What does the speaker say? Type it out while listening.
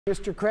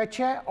Mr.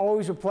 Chretien,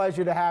 always a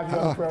pleasure to have you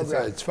on the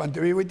program. It's fun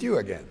to be with you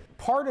again.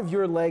 Part of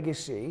your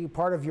legacy,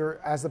 part of your,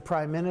 as the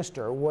Prime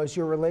Minister, was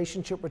your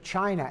relationship with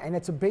China, and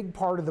it's a big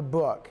part of the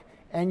book.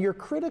 And you're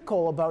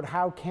critical about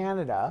how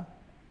Canada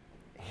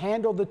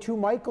handled the two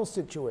Michaels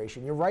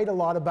situation. You write a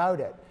lot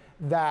about it,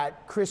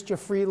 that Chrystia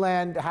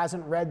Freeland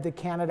hasn't read the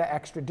Canada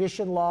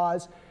extradition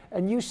laws,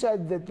 and you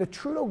said that the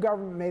Trudeau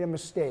government made a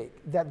mistake,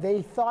 that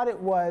they thought it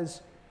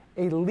was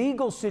a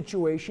legal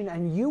situation,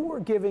 and you were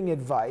giving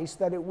advice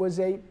that it was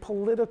a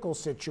political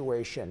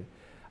situation.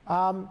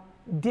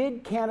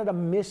 Did Canada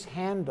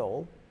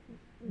mishandle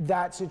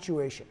that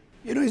situation?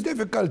 You know, it's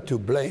difficult to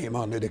blame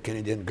only the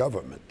Canadian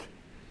government.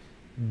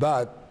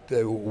 But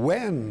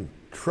when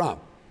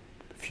Trump,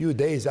 a few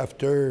days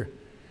after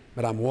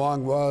Madame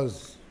Wong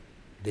was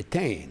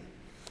detained,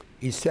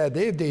 he said,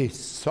 if they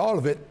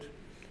solve it,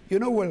 you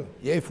know, well,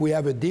 if we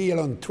have a deal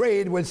on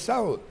trade, we'll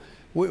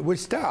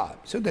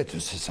stop. So that's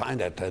just a sign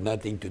that had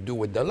nothing to do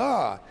with the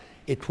law.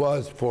 It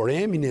was, for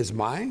him, in his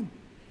mind,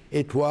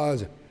 it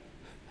was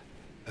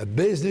a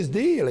business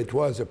deal. It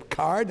was a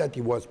card that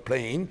he was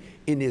playing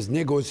in his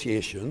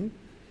negotiation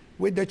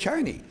with the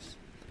Chinese.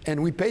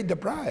 And we paid the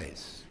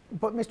price.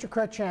 But Mr.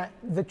 Chretien,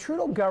 the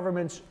Trudeau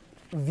government's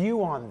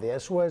view on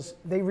this was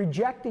they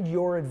rejected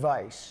your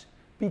advice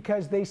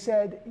because they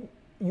said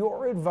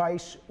your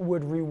advice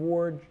would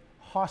reward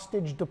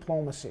hostage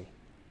diplomacy.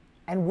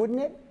 And wouldn't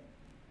it?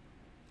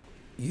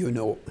 You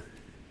know,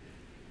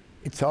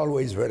 it's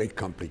always very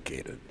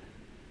complicated.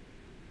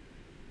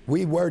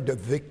 We were the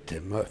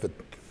victim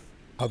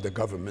of the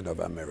government of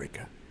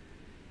America.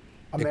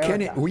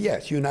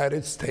 Yes,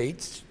 United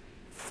States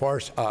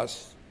forced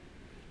us,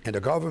 and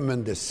the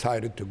government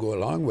decided to go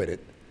along with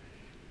it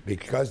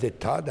because they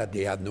thought that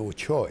they had no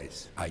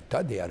choice. I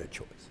thought they had a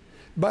choice.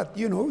 But,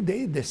 you know,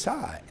 they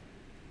decide.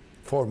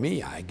 For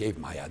me, I gave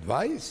my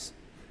advice,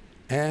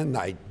 and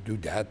I do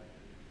that.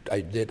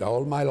 I did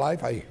all my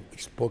life. I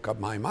spoke up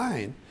my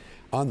mind.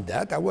 On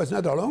that, I was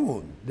not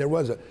alone. There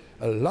was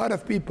a lot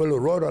of people who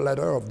wrote a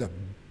letter of the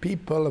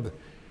people of the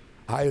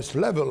highest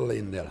level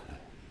in the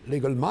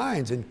legal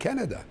minds in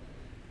Canada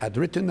had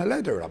written a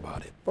letter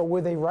about it. But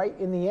were they right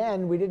in the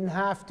end? We didn't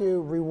have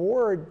to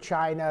reward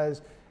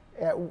China's,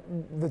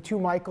 the two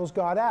Michaels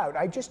got out.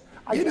 But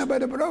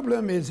the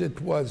problem is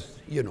it was,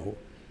 you know,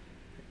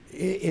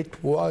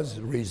 it was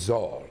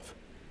resolved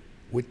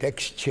with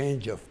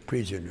exchange of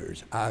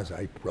prisoners, as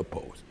I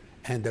proposed.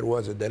 And there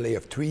was a delay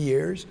of 3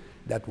 years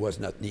that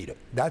was not needed.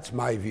 That's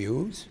my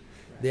views.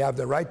 Right. They have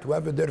the right to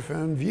have a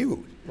different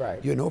view.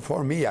 Right. You know,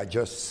 for me, I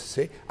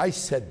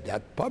said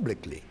that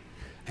publicly.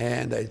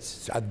 And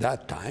it's, at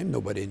that time,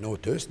 nobody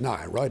noticed. Now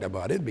I write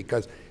about it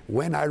because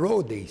when I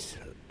wrote these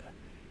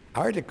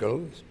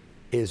articles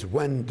is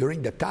when,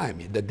 during the time,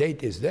 the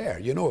date is there.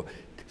 You know,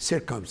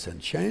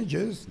 circumstance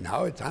changes.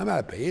 Now I'm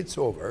happy, it's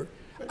over.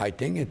 I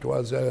think it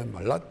was a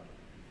lot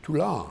too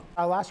long.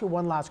 I'll ask you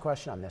one last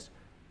question on this,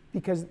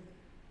 because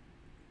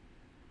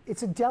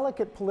it's a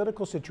delicate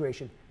political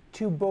situation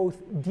to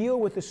both deal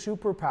with a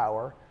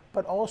superpower,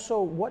 but also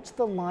what's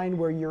the line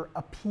where you're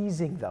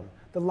appeasing them,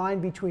 the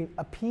line between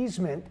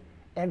appeasement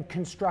and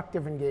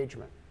constructive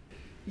engagement?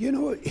 You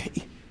know,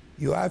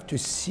 you have to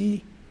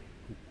see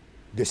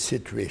the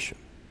situation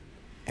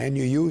and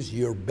you use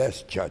your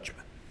best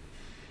judgment.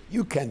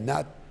 You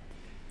cannot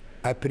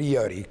a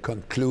priori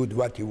conclude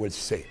what you will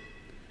say.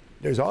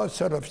 There's all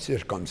sorts of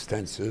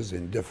circumstances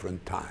in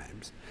different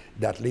times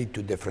that lead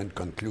to different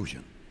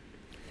conclusions.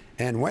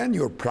 And when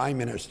you're Prime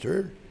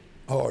Minister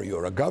or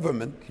you're a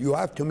government, you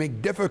have to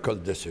make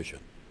difficult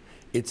decisions.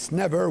 It's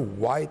never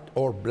white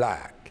or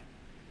black.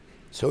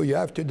 So you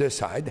have to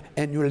decide,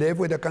 and you live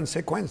with the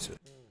consequences.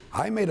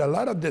 I made a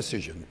lot of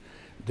decisions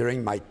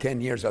during my 10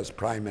 years as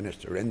Prime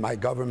Minister, and my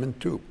government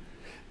too,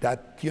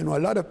 that, you know, a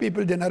lot of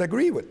people did not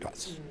agree with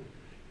us.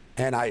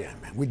 And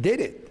we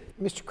did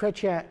it. Mr.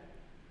 Chretien,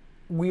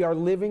 we are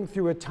living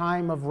through a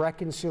time of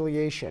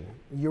reconciliation.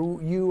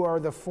 You are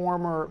the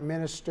former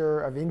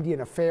Minister of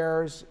Indian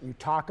Affairs. You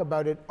talk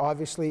about it,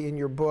 obviously, in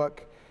your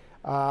book.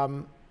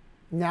 Now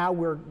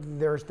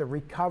there's the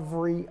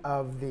recovery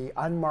of the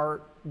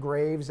unmarked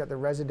graves at the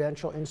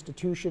residential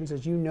institutions,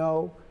 as you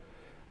know.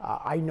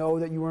 I know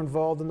that you were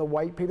involved in the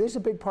White Paper. This is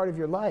a big part of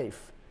your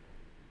life.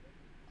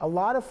 A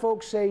lot of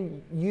folks say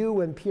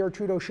you and Pierre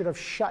Trudeau should have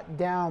shut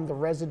down the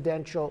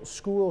residential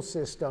school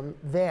system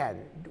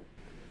then.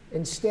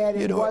 Instead,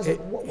 it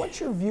wasn't. What's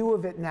your view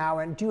of it now,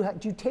 and do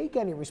you take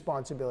any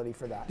responsibility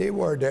for that? They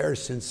were there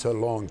since a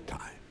long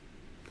time.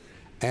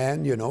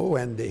 And, you know,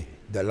 when the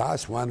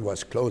last one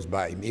was closed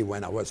by me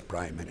when I was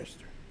Prime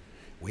Minister.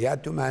 We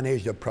had to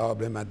manage the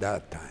problem at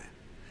that time.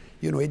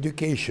 You know,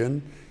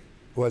 education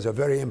was a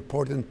very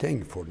important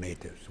thing for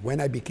natives.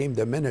 When I became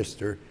the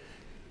minister,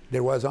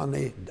 there was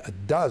only a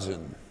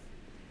dozen,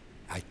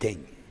 I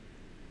think,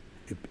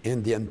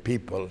 Indian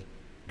people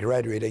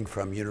graduating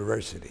from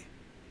university.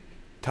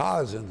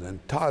 Thousands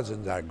and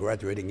thousands are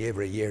graduating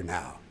every year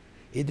now.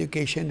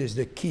 Education is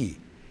the key.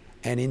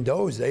 And in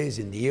those days,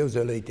 in the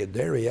isolated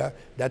area,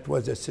 that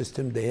was the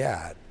system they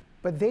had.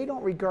 But they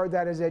don't regard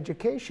that as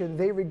education.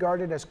 They regard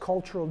it as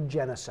cultural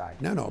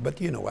genocide. No, but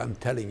you know, I'm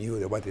telling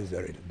you what is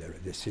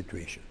the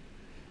situation.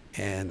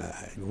 And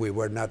we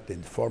were not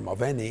informed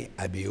of any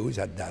abuse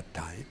at that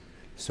time.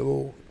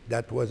 So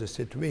that was the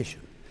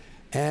situation.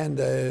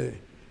 And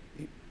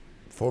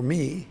for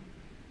me,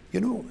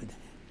 you know,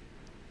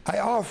 I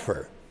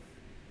offer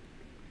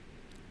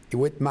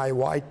with my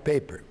white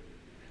paper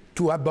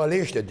to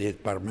abolish the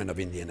Department of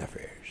Indian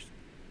Affairs,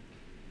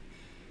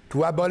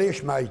 to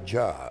abolish my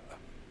job.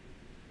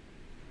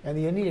 And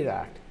the Indian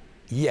Act.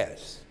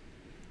 Yes.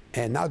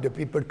 And now the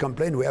people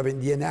complain we have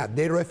Indian Act.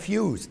 They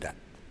refuse that.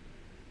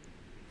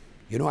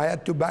 You know, I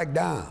had to back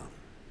down.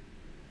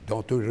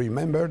 Don't you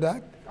remember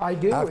that? I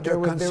do. After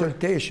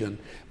consultation,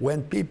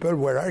 when people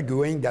were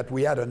arguing that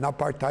we had an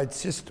apartheid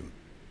system,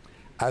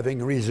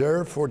 having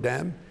reserved for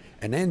them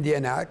an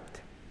Indian Act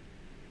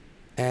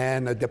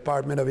and a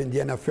Department of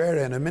Indian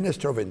Affairs and a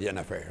Minister of Indian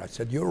Affairs. I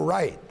said, you're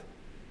right.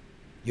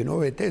 You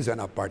know, it is an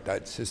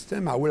apartheid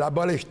system. I will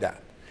abolish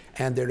that.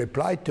 And the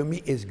reply to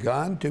me is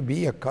going to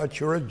be a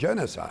cultural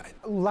genocide.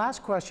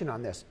 Last question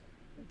on this.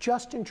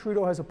 Justin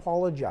Trudeau has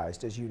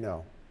apologized, as you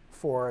know,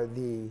 for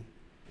the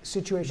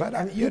situation. But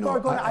and you know,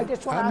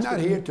 I'm not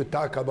here to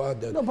talk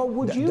about the... No, but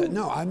would you...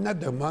 No, I'm not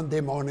the Monday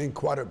morning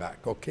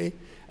quarterback, okay?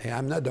 And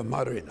I'm not the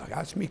moderator.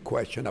 Ask me a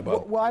question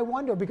about... Well, I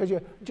wonder, because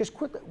you, just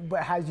quickly,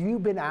 but has you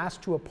been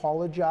asked to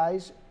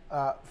apologize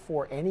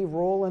for any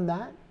role in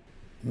that?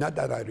 Not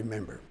that I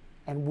remember.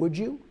 And would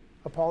you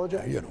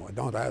apologize? You know,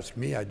 don't ask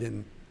me. I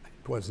didn't...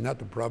 It was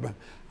not a problem.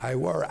 I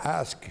were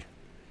asked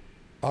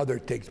other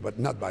things, but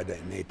not by the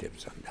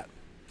natives on that.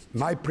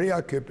 My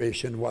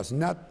preoccupation was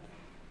not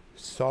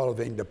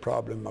solving the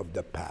problem of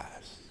the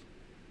past.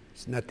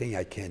 It's nothing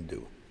I can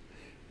do.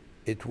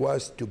 It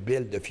was to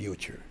build the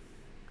future.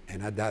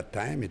 And at that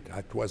time,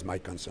 that was my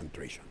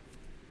concentration.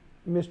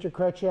 Mr.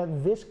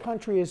 Chretien, this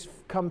country has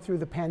come through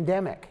the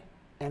pandemic,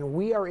 and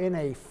we are in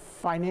a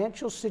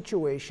financial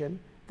situation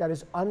that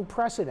is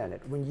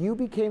unprecedented. When you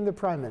became the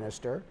Prime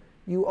Minister,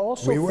 you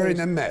also We were in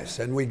a mess,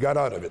 and we got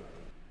out of it.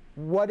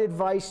 What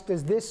advice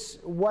does this,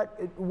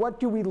 what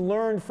do we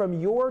learn from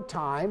your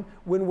time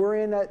when we're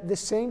in the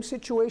same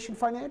situation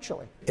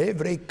financially?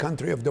 Every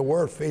country of the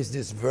world faces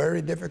this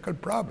very difficult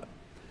problem.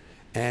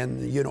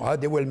 And you know, how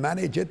they will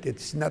manage it,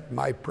 it's not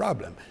my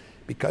problem,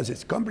 because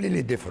it's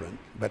completely different.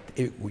 But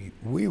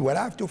we will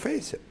have to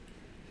face it.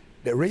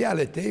 The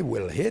reality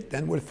will hit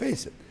and we'll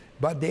face it.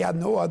 But they had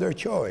no other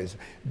choice.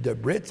 The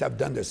Brits have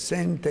done the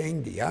same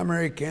thing, the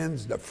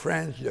Americans, the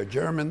French, the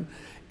German,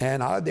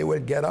 and how they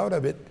will get out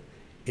of it,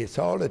 it's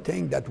all a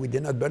thing that we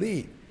did not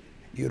believe.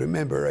 You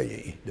remember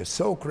the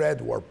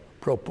Socrates were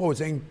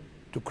proposing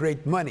to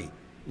create money.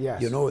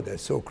 Yes. You know, the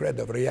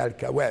Socrates of Real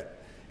Cawet.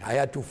 I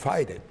had to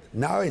fight it.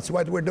 Now it's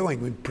what we're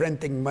doing. We're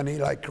printing money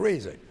like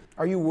crazy.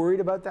 Are you worried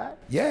about that?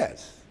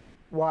 Yes.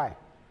 Why?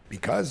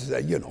 Because,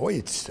 you know,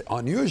 it's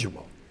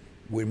unusual.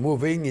 We're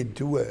moving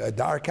into a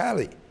dark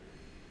alley.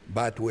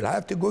 But we'll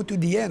have to go to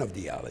the end of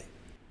the alley.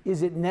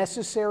 Is it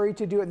necessary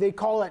to do it? They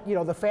call it, you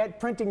know, the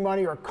printing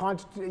money or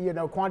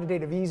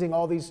quantitative easing,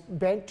 all these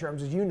bank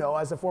terms, as you know,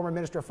 as a former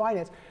Minister of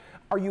Finance.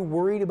 Are you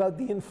worried about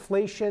the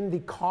inflation,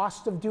 the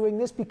cost of doing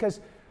this? Because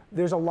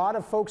there's a lot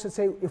of folks that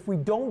say, if we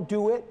don't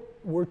do it,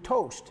 we're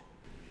toast.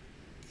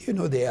 You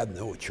know, they had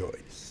no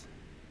choice.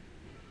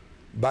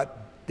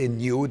 But they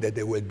knew that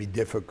there would be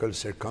difficult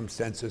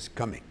circumstances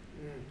coming.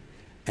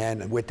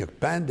 And with the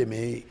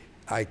pandemic,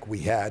 like we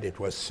had, it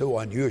was so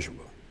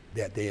unusual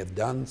that they have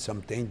done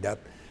something that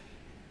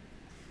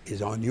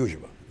is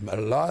unusual. A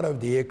lot of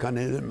the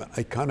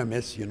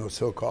economists, you know,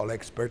 so-called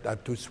experts,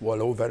 had to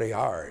swallow very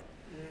hard,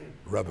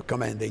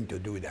 recommending to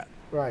do that.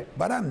 Right.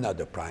 But I'm not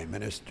the Prime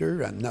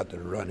Minister. I'm not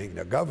running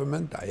the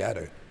government. I had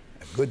a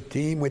good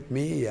team with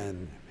me,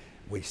 and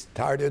we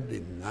started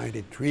in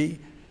 '93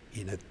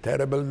 in a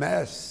terrible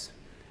mess.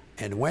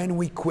 And when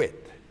we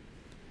quit,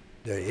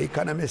 the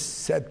economists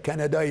said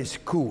Canada is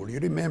cool. You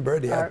remember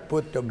they had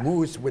put the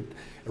moose with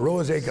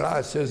rosé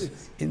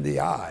glasses in the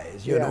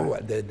eyes, you know,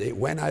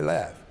 when I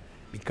left,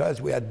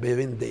 because we had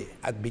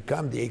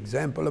become the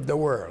example of the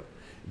world.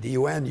 The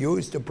UN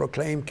used to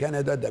proclaim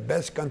Canada the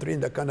best country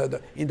in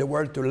the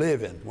world to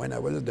live in when I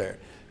was there.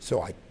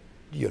 So I,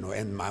 you know,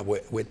 and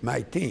with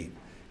my team.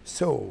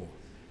 So,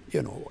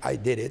 you know, I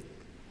did it.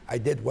 I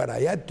did what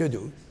I had to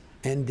do,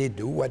 and they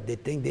do what they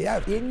think they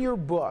have to. In your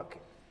book,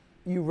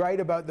 you write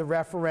about the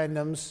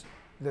referendums,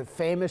 the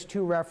famous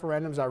 2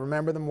 referendums, I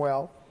remember them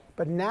well.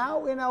 But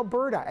now in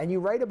Alberta, and you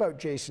write about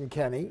Jason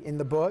Kenney in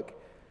the book,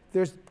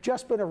 there's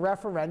just been a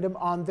referendum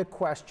on the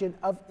question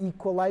of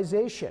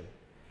equalization.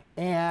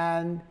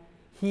 And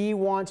he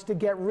wants to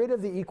get rid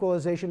of the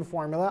equalization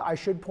formula. I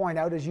should point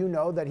out, as you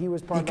know, that he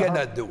was part of the... He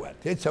cannot do it.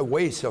 It's a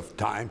waste of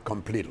time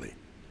completely.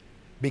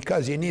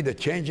 Because you need a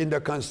change in the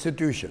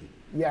Constitution.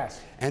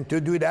 Yes. And to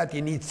do that,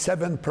 you need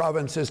 7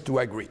 provinces to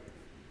agree.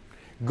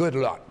 Good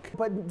luck.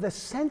 But the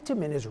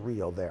sentiment is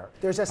real there.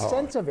 There's a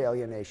sense of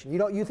alienation.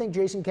 You think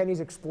Jason Kenney's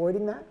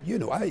exploiting that?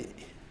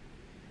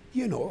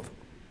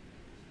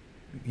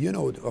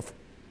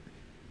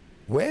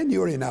 When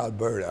you're in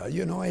Alberta,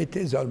 you know, it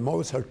is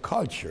almost a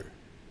culture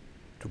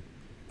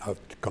of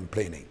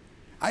complaining.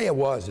 I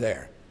was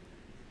there,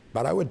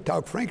 but I would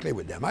talk frankly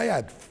with them. I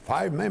had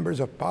 5 members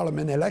of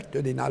parliament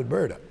elected in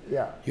Alberta,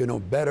 Yeah. you know,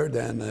 better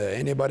than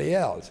anybody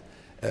else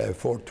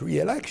for 3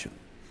 elections.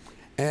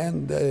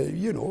 And,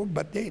 you know,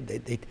 but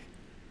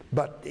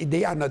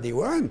they are not the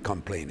one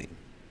complaining.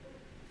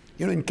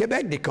 You know, in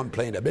Quebec, they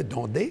complain a bit,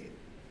 don't they?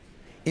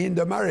 In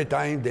the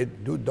Maritime,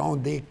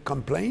 don't they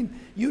complain?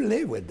 You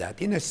live with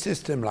that. In a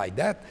system like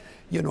that,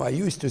 you know, I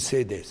used to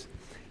say this.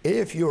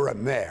 If you're a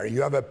mayor,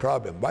 you have a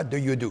problem, what do?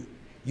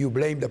 You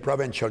blame the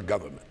provincial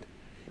government.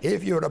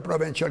 If you're a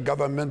provincial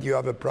government, you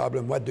have a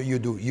problem, what do?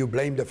 You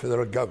blame the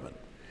federal government.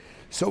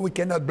 So we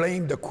cannot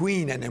blame the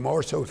Queen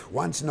anymore, so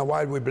once in a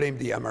while we blame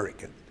the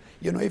Americans.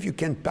 You know, if you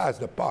can pass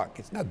the puck,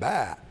 it's not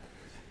bad.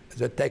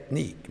 It's a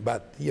technique,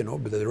 but, you know,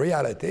 but the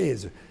reality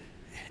is,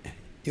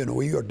 you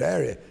know, you're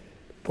there.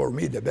 For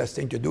me, the best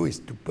thing to do is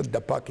to put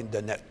the puck in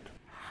the net.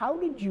 How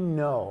did you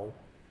know,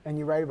 and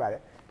you write about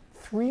it,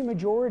 3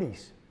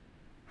 majorities?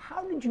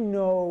 How did you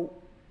know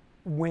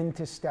when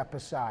to step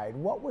aside?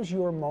 What was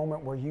your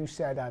moment where you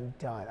said, I'm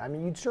done? I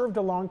mean, you'd served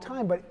a long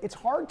time, but it's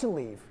hard to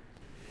leave.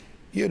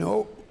 You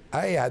know,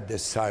 I had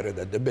decided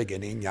at the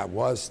beginning I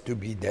was to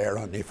be there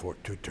only for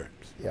 2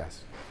 terms.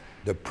 Yes.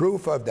 The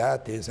proof of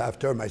that is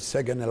after my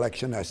second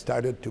election, I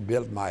started to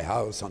build my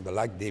house on the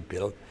Lac des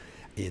Pilles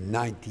in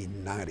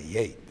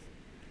 1998.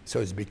 So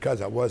it's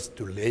because I was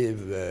to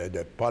leave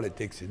the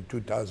politics in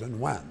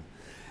 2001.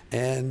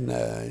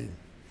 And,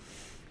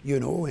 you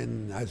know,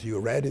 and as you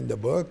read in the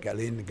book,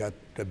 Aline got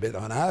a bit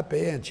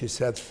unhappy and she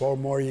said 4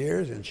 more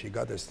years and she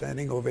got a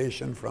standing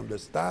ovation from the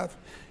staff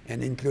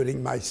and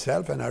including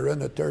myself, and I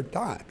ran a 3rd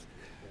time.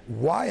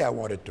 Why I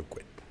wanted to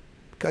quit?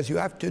 Because you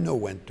have to know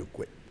when to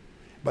quit.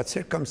 But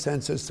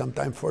circumstances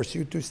sometimes force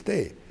you to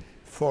stay.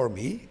 For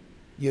me,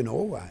 you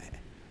know,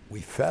 we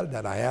felt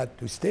that I had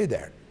to stay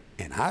there.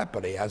 And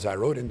happily, as I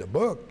wrote in the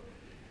book,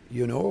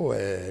 you know,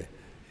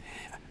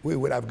 we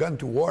would have gone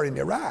to war in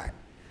Iraq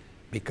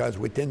because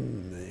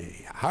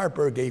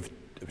Harper gave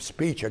a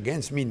speech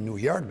against me in New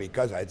York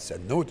because I had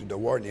said no to the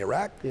war in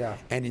Iraq. Yeah.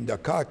 And in the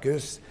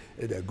caucus,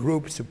 the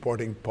group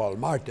supporting Paul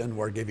Martin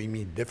were giving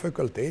me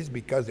difficulties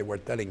because they were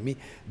telling me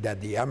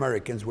that the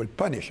Americans will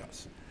punish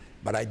us.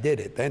 But I did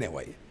it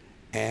anyway.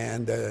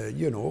 And,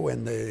 you know,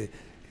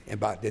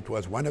 but it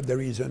was one of the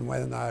reasons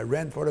when I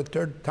ran for the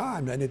 3rd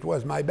time, and it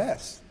was my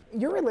best.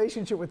 Your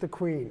relationship with the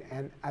Queen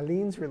and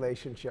Aline's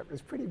relationship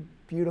is pretty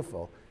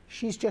beautiful.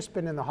 She's just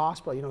been in the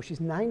hospital. You know, she's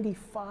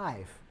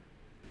 95.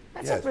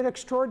 That's Yes. an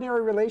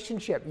extraordinary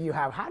relationship you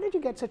have. How did you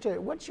get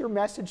what's your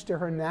message to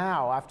her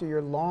now after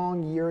your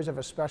long years of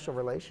a special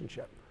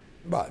relationship?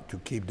 But to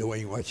keep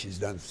doing what she's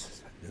done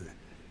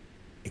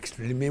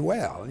extremely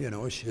well. You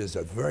know, she is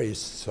a very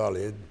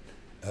solid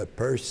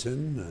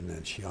person,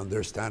 and she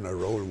understands her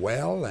role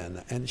well,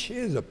 and she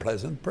is a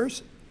pleasant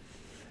person.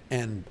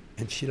 And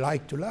she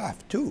liked to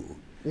laugh too.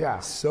 Yeah.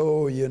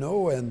 So, you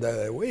know, and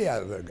we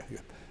had,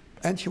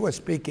 and she was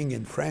speaking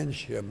in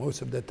French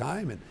most of the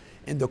time,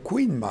 and the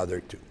Queen Mother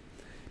too.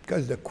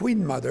 Because the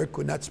Queen Mother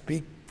could not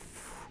speak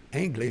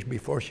English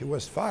before she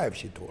was 5,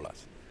 she told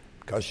us,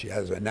 because she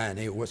has a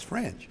nanny who was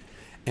French.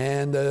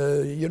 And,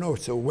 you know,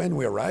 so when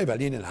we arrived,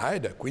 Aline and I,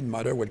 the Queen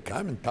Mother would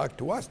come and talk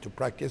to us to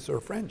practice her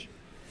French.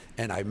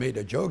 And I made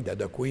a joke that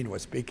the Queen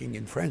was speaking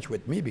in French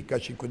with me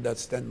because she could not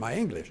stand my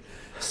English.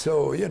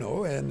 So, you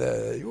know, and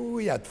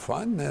we had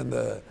fun,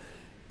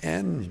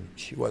 and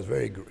she was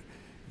very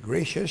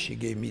gracious. She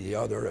gave me the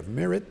Order of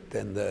Merit,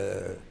 and,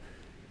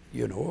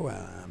 you know,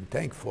 I'm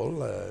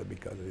thankful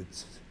because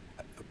it's,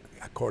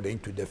 according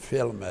to the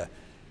film The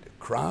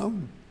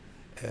Crown,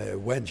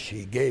 when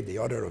she gave the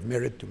Order of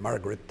Merit to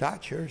Margaret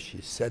Thatcher, she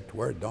said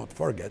to her, don't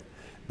forget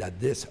that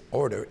this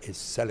order is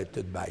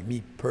selected by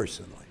me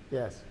personally.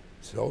 Yes.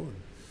 So,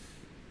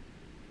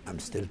 I'm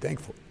still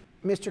thankful.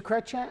 Mr.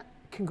 Chretien,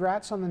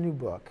 congrats on the new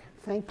book.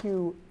 Thank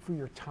you for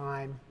your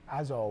time,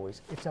 as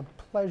always. It's a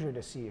pleasure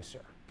to see you,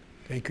 sir.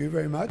 Thank you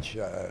very much.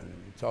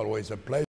 It's always a pleasure.